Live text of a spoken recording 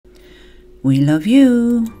We love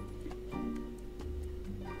you.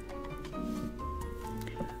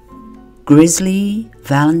 Grisly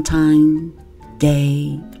Valentine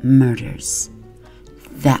Day murders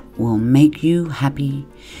that will make you happy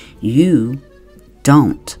you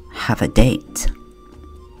don't have a date.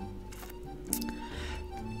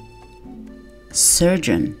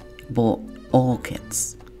 Surgeon bought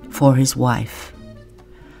orchids for his wife,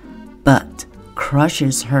 but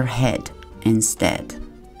crushes her head instead.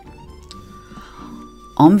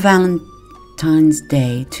 On Valentine's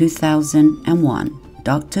Day 2001,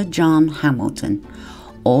 Dr. John Hamilton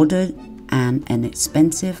ordered an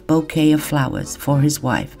inexpensive bouquet of flowers for his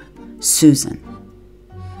wife, Susan,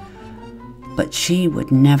 but she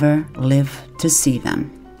would never live to see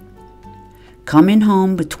them. Coming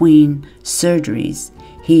home between surgeries,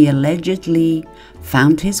 he allegedly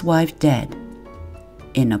found his wife dead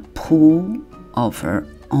in a pool of her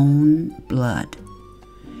own blood.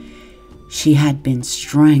 She had been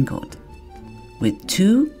strangled with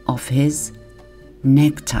two of his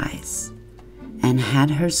neckties and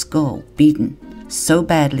had her skull beaten so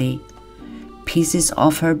badly pieces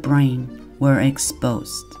of her brain were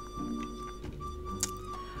exposed.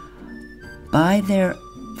 By their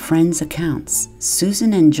friends' accounts,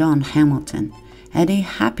 Susan and John Hamilton had a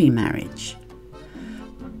happy marriage.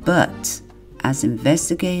 But as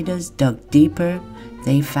investigators dug deeper,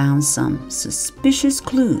 they found some suspicious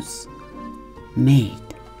clues made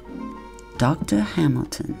Dr.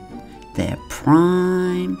 Hamilton their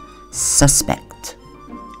prime suspect.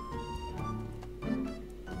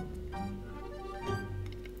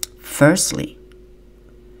 Firstly,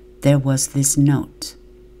 there was this note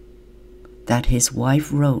that his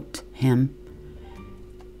wife wrote him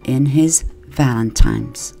in his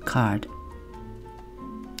Valentine's card.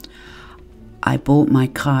 I bought my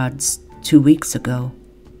cards 2 weeks ago,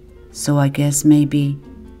 so I guess maybe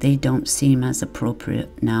they don't seem as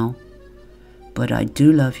appropriate now. But I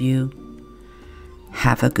do love you.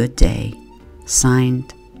 Have a good day.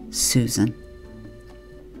 Signed, Susan.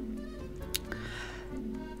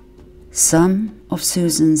 Some of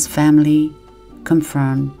Susan's family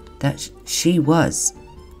confirmed that she was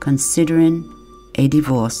considering a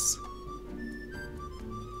divorce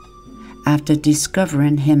after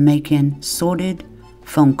discovering him making sordid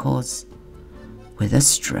phone calls with a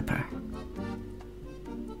stripper.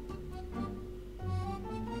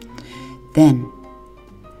 Then,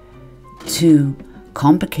 to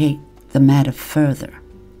complicate the matter further,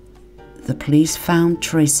 the police found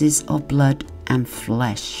traces of blood and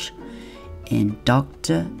flesh in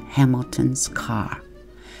Dr. Hamilton's car.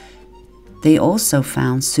 They also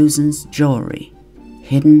found Susan's jewelry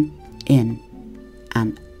hidden in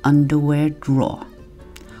an underwear drawer,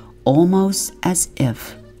 almost as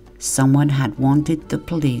if someone had wanted the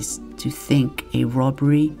police to think a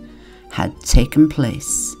robbery had taken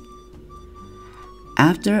place.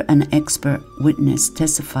 After an expert witness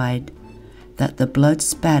testified that the blood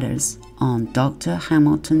spatters on Dr.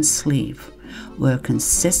 Hamilton's sleeve were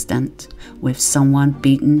consistent with someone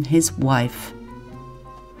beating his wife,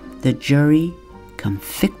 the jury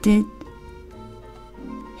convicted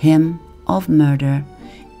him of murder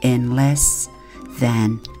in less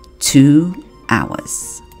than 2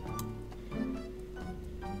 hours.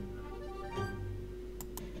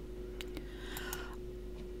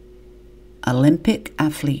 Olympic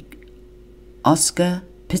athlete Oscar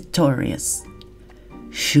Pistorius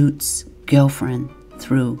shoots girlfriend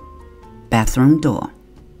through bathroom door.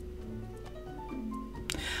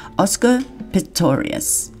 Oscar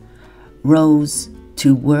Pistorius rose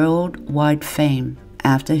to worldwide fame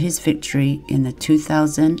after his victory in the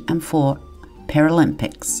 2004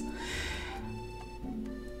 Paralympics.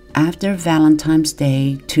 After Valentine's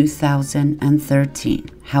Day 2013,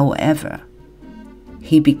 however,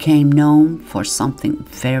 he became known for something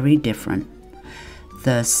very different: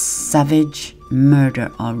 the savage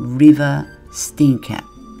murder of Riva Steenkamp.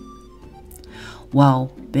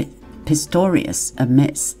 While Pistorius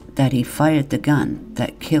admits that he fired the gun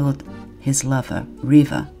that killed his lover,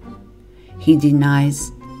 Riva, he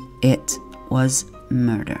denies it was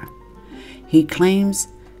murder. He claims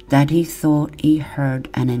that he thought he heard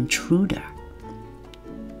an intruder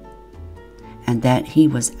and that he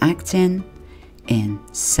was acting in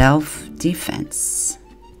self-defense.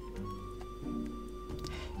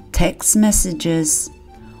 Text messages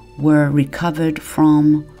were recovered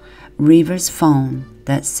from Riva's phone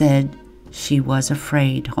that said she was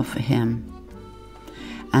afraid of him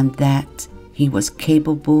and that he was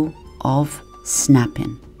capable of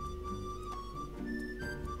snapping.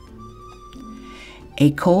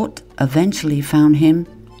 A court eventually found him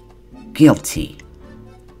guilty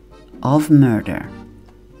of murder.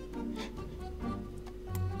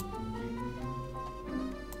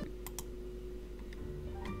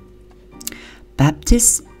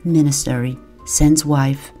 Baptist ministry sends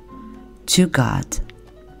wife to God.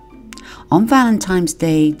 On Valentine's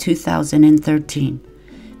Day 2013,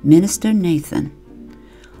 Minister Nathan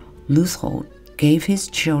Luthold gave his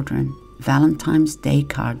children Valentine's Day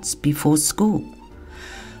cards before school,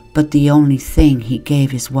 but the only thing he gave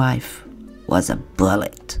his wife was a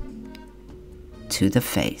bullet to the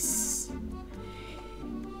face.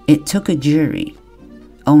 It took a jury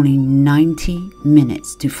only 90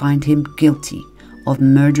 minutes to find him guilty of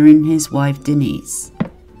murdering his wife Denise.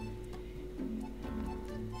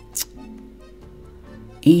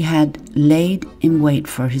 He had laid in wait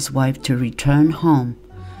for his wife to return home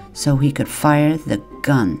so he could fire the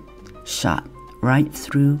gun shot right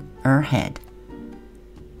through her head.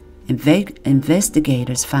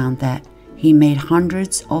 Investigators found that he made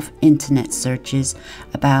hundreds of internet searches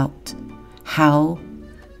about how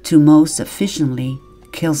to most efficiently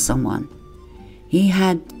kill someone. He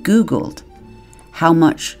had Googled how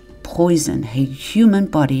much poison a human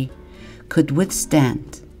body could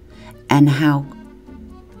withstand and how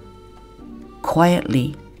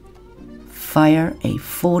quietly fire a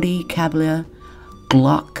 40 caliber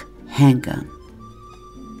Glock handgun,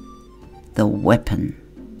 the weapon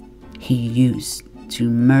he used to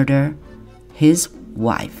murder his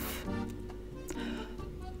wife.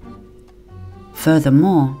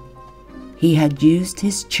 Furthermore, he had used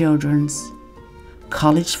his children's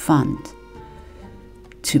college fund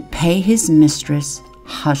to pay his mistress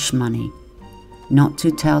hush money, not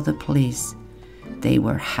to tell the police they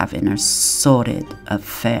were having a sordid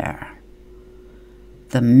affair.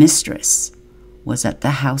 The mistress was at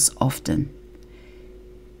the house often.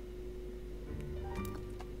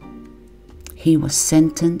 He was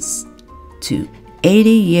sentenced to 80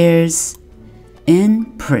 years in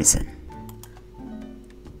prison.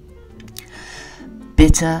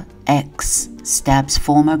 Bitter ex stabs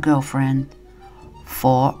former girlfriend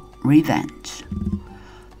for revenge.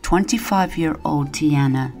 25-year-old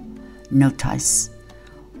Tiana Notice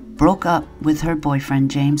broke up with her boyfriend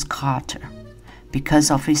James Carter because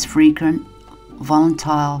of his frequent,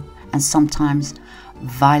 volatile, and sometimes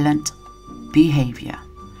violent behavior.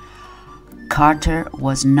 Carter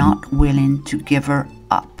was not willing to give her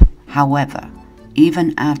up. However,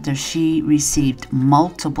 even after she received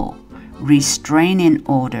multiple restraining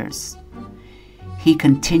orders, he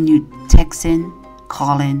continued texting,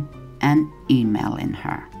 calling, and emailing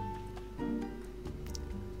her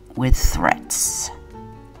with threats.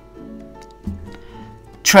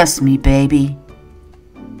 Trust me, baby.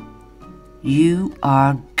 You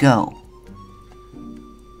are go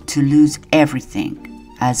to lose everything,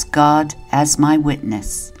 as God as my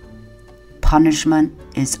witness. Punishment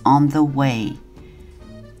is on the way.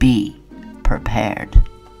 Be prepared.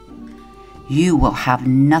 You will have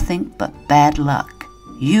nothing but bad luck.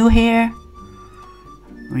 You hear?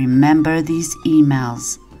 Remember these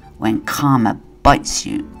emails when karma bites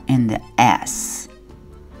you in the ass.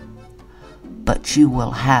 But you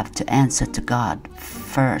will have to answer to God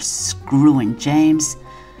first, screwing James'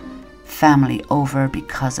 family over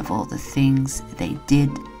because of all the things they did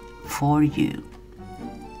for you.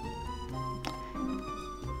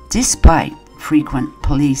 Despite frequent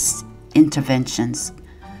police interventions,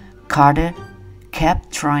 Carter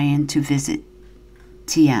kept trying to visit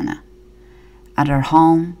Tiana at her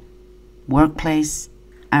home, workplace,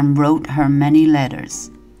 and wrote her many letters.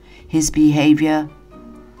 His behavior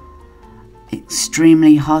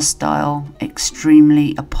extremely hostile,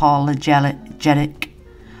 extremely apologetic,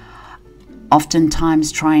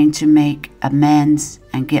 oftentimes trying to make amends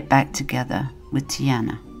and get back together with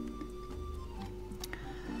Tiana.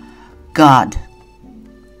 God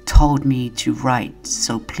told me to write,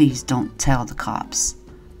 so please don't tell the cops.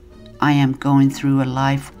 I am going through a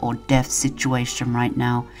life or death situation right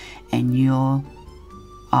now, and you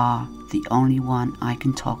are the only one I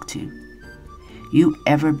can talk to. You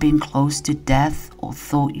ever been close to death or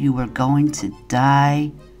thought you were going to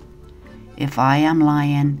die? If I am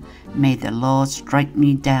lying, may the Lord strike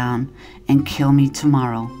me down and kill me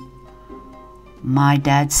tomorrow. My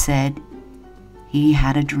dad said he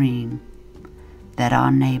had a dream that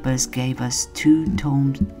our neighbors gave us 2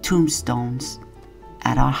 tombstones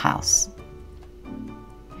at our house.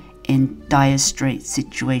 In dire straits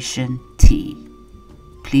situation, T.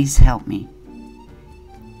 Please help me.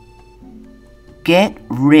 Get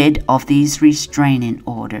rid of these restraining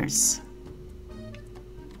orders.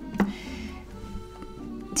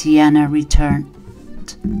 Tiana returned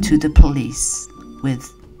to the police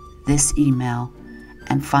with this email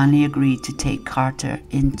and finally agreed to take Carter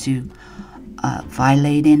into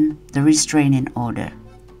violating the restraining order.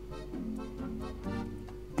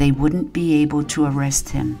 They wouldn't be able to arrest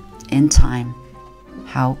him in time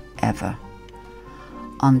However,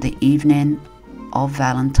 on the evening of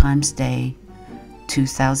Valentine's Day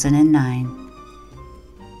 2009,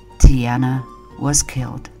 Tiana was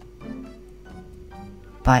killed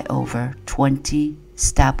by over 20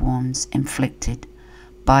 stab wounds inflicted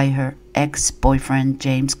by her ex-boyfriend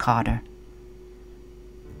James Carter.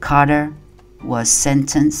 Carter was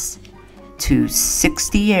sentenced to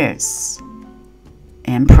 60 years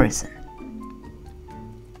in prison.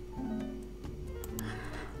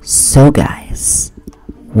 So guys,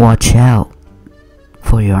 watch out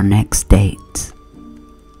for your next date.